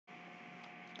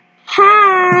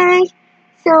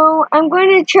Now I'm going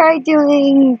to try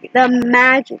doing the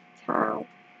magic town.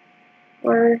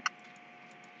 Where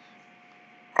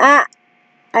I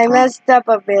messed up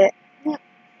a bit.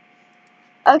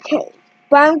 Okay,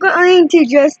 but I'm going to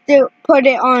just put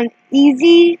it on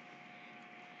easy.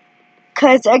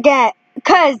 Cause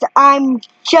I'm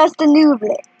just a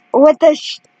nooblet with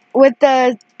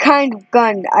the kind of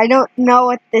gun. I don't know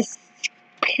what this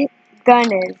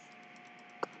gun is.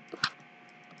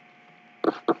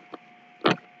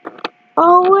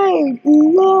 Oh wait,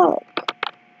 look!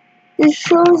 It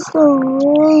shows the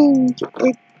range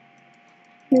it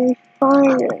may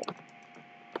fire.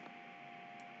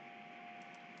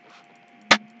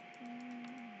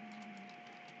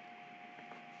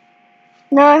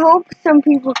 Now I hope some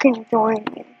people can join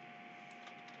me.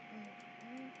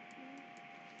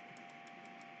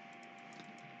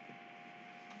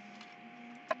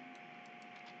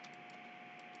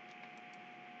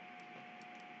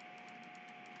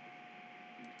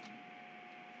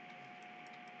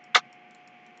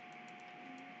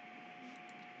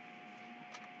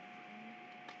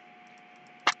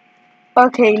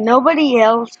 Okay, nobody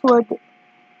else would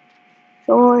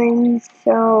join,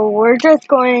 so we're just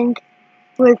going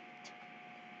with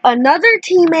another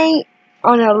teammate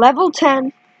on a level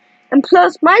 10. And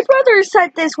plus, my brother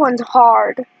said this one's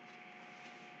hard.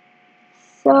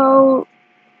 So,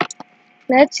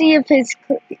 let's see if it's,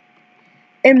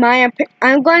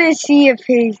 I'm going to see if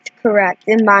he's correct,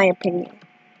 in my opinion.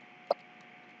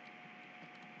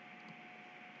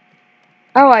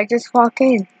 Oh, I just walk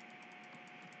in.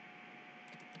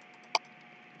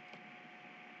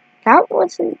 That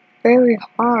wasn't very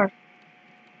hard.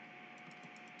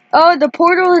 Oh, the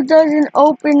portal doesn't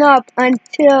open up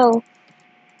until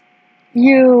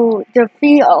you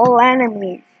defeat all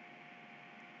enemies.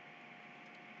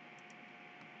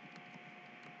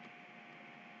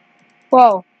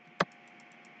 Whoa.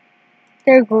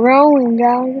 They're growing,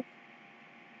 guys.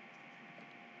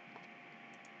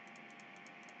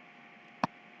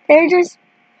 They're just...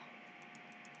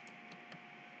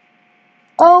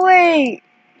 Oh, wait.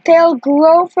 They'll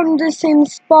grow from the same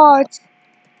spots.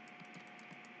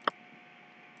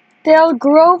 They'll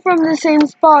grow from the same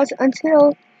spots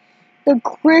until the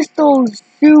crystal's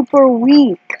super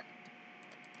weak.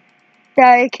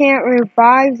 That I can't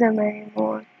revive them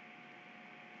anymore.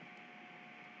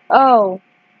 Oh.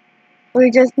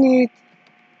 We just need...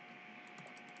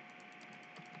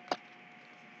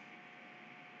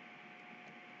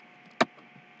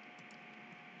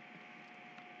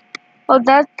 Oh,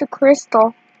 that's the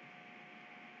crystal.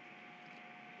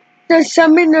 The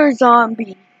summoner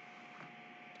zombie.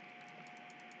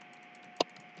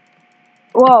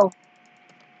 Whoa.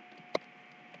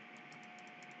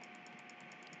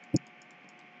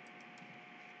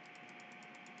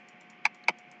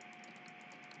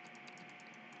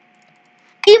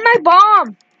 Eat my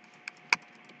bomb!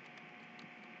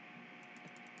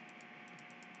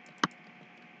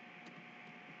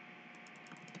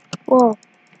 Whoa.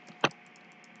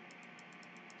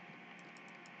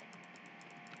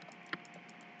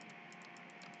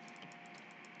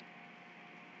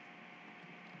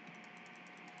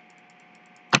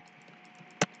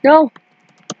 No.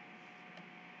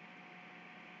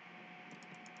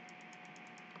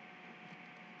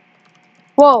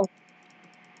 Whoa.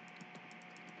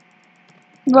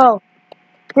 Whoa.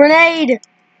 Grenade!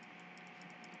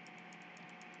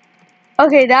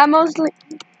 Okay, that mostly...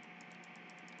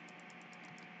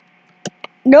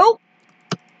 Nope.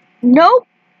 Nope.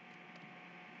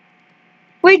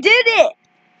 We did it!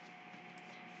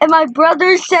 And my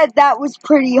brother said that was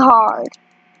pretty hard.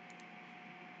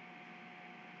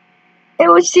 It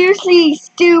was seriously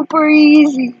super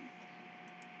easy.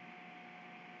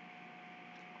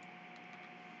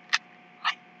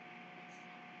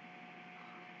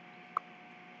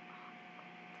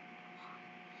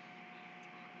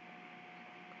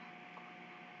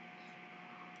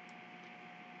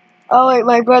 Oh wait,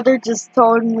 my brother just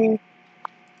told me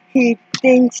he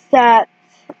thinks that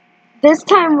this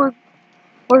time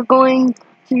we're going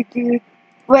to do...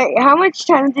 Wait, how much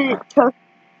time did it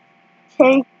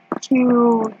take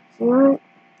to do it?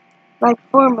 Like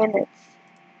 4 minutes.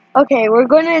 Okay, we're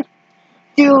gonna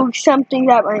do something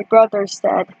that my brother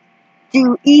said.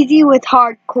 Do easy with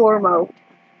hardcore mode.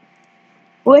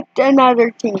 With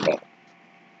another teammate.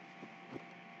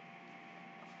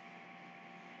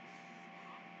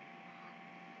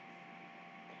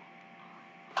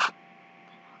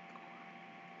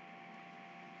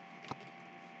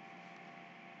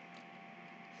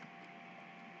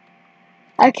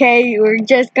 Okay, we're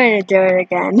just gonna do it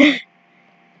again.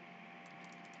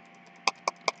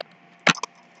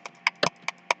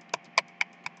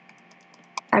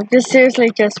 I'm just seriously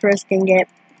just risking it.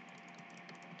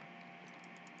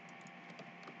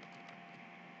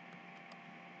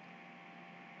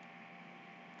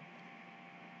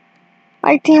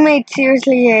 My teammate's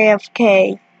seriously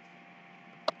AFK.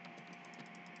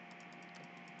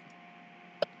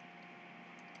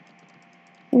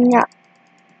 No.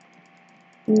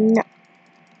 No.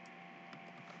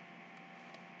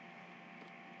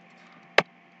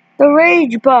 The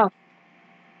rage buff.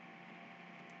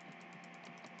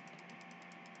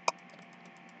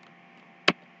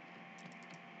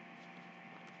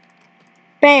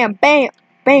 Bam, bam,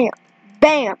 bam,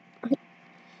 bam.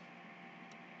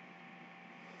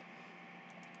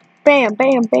 Bam,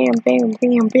 bam, bam, bam,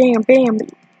 bam, bam, bam.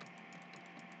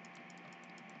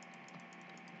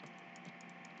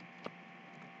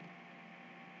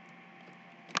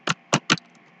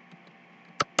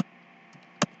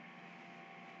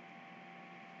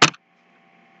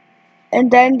 And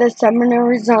then the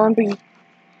summoner zombie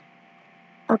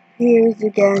appears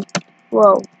again.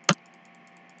 Whoa.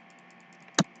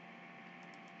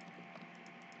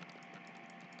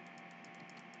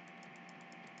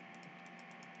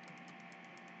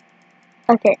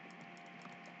 Okay.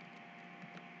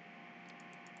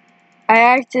 I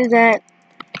accident.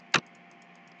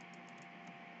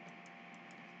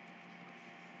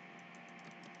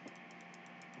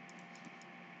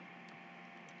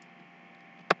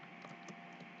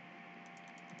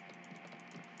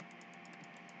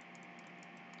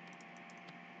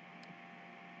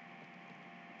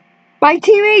 My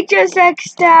teammate just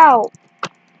X'd out.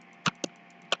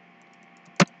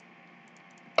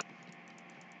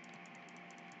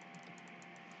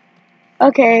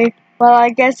 Okay, well I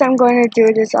guess I'm going to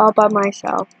do this all by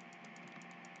myself.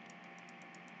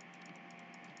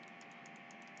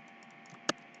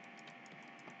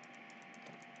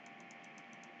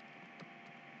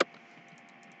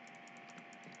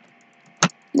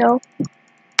 No.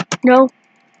 No.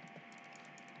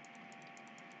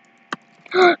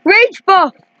 Rage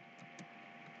buff!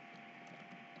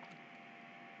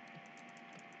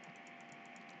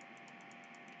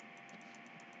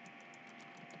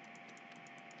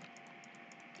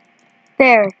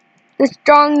 There. The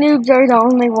strong noobs are the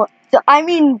only one. I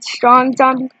mean, strong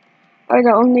zombies are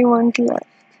the only ones left.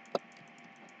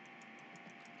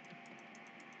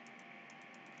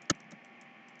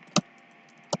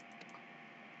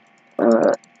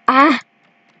 Ah.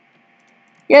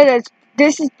 Yeah,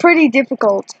 this is pretty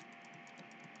difficult.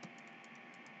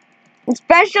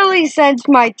 Especially since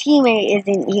my teammate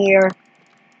isn't here.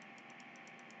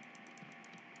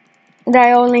 And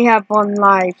I only have one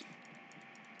life.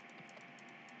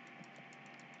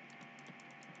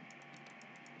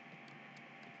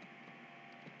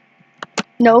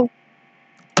 No.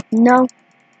 No.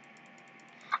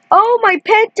 Oh, my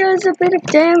pet does a bit of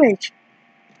damage.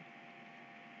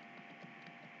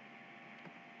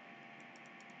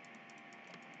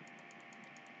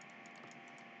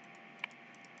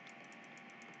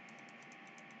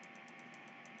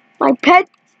 My pet,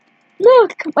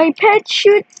 look, my pet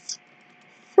shoots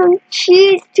some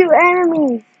cheese to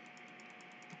enemies.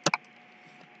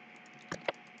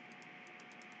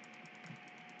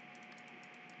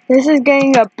 This is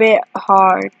getting a bit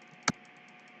hard.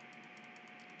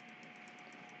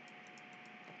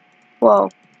 Whoa.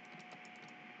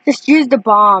 Just use the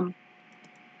bomb.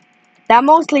 That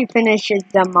mostly finishes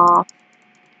them off.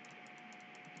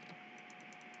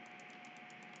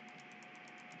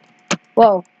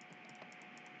 Whoa.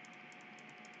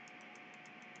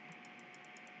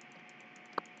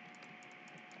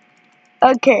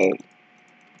 Okay.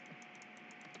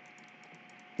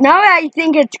 Now I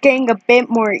think it's getting a bit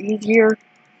more easier.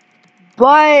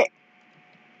 But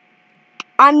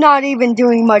I'm not even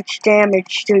doing much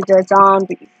damage to the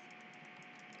zombies.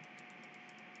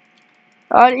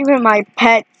 Not even my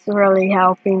pet's really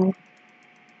helping.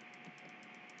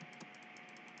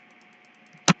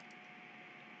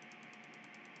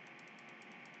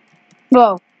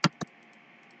 Whoa.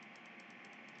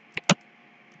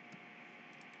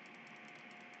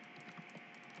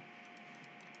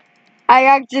 I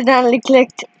accidentally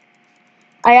clicked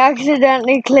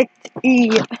E.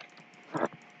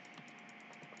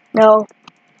 No.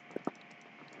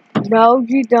 No,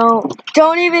 you don't.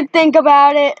 Don't even think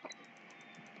about it.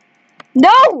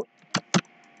 No!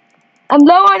 I'm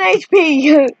low on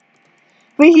HP.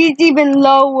 But he's even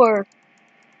lower.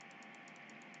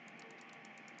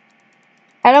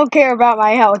 I don't care about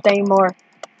my health anymore.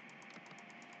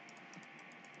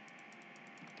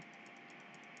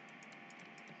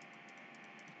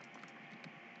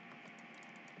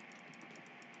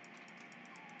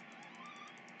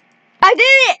 I did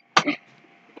it!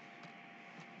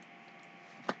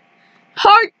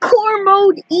 Star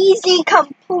mode easy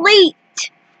complete.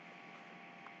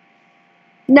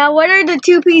 Now what are the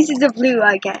 2 pieces of loot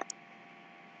I get?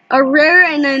 A rare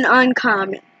and an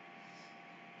uncommon.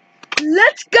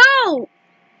 Let's go!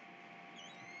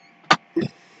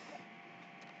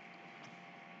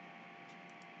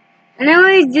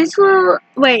 Anyways, this will...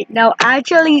 Wait, no,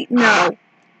 actually, no.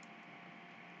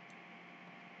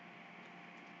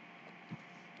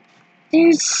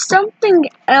 There's something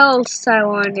else I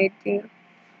want to do.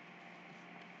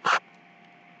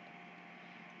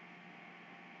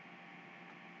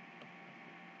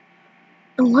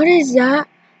 What is that?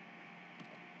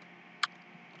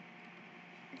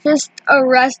 Just a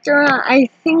restaurant. I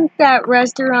think that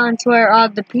restaurant's where all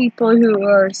the people who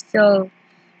are still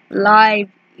alive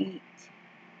eat.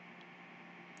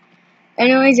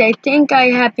 Anyways, I think I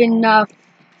have enough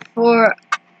for...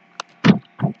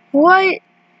 What?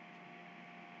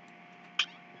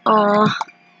 Aw.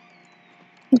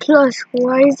 Plus,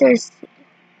 why is there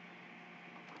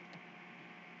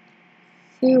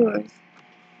sewers?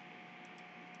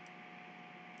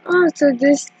 Oh, so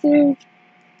this thing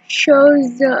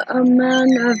shows the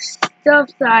amount of stuff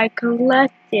that I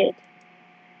collected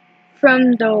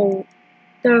from the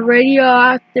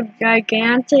radioactive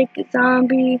gigantic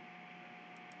zombie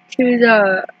to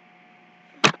the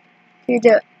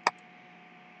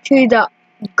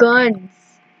guns.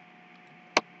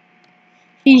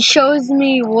 He shows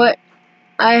me what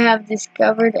I have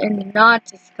discovered and not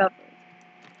discovered.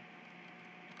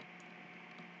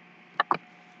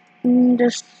 In the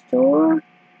store,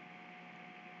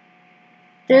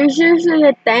 there's usually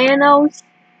a Thanos.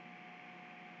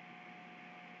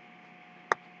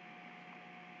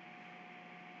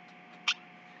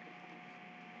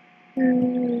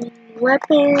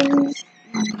 Weapons.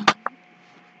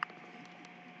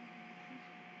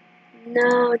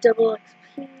 No, double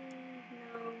XP.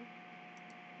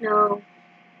 No.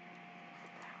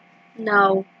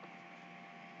 No.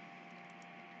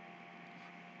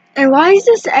 And why is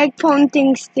this egg pone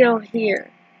thing still here?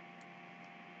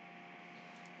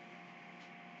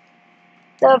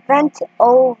 The event's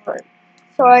over.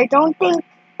 So I don't think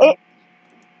it...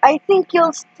 I think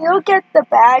you'll still get the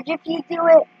badge if you do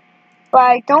it, but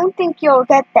I don't think you'll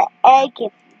get the egg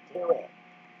if you do it.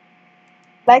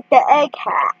 Like the egg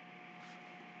hat.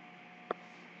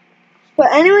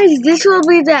 But anyways, this will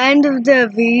be the end of the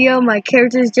video. My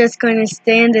character's just gonna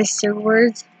stay in the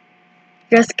sewers.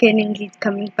 Just kidding, he's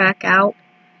coming back out.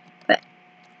 But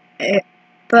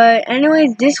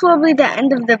anyways, this will be the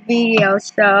end of the video,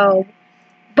 so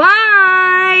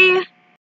bye!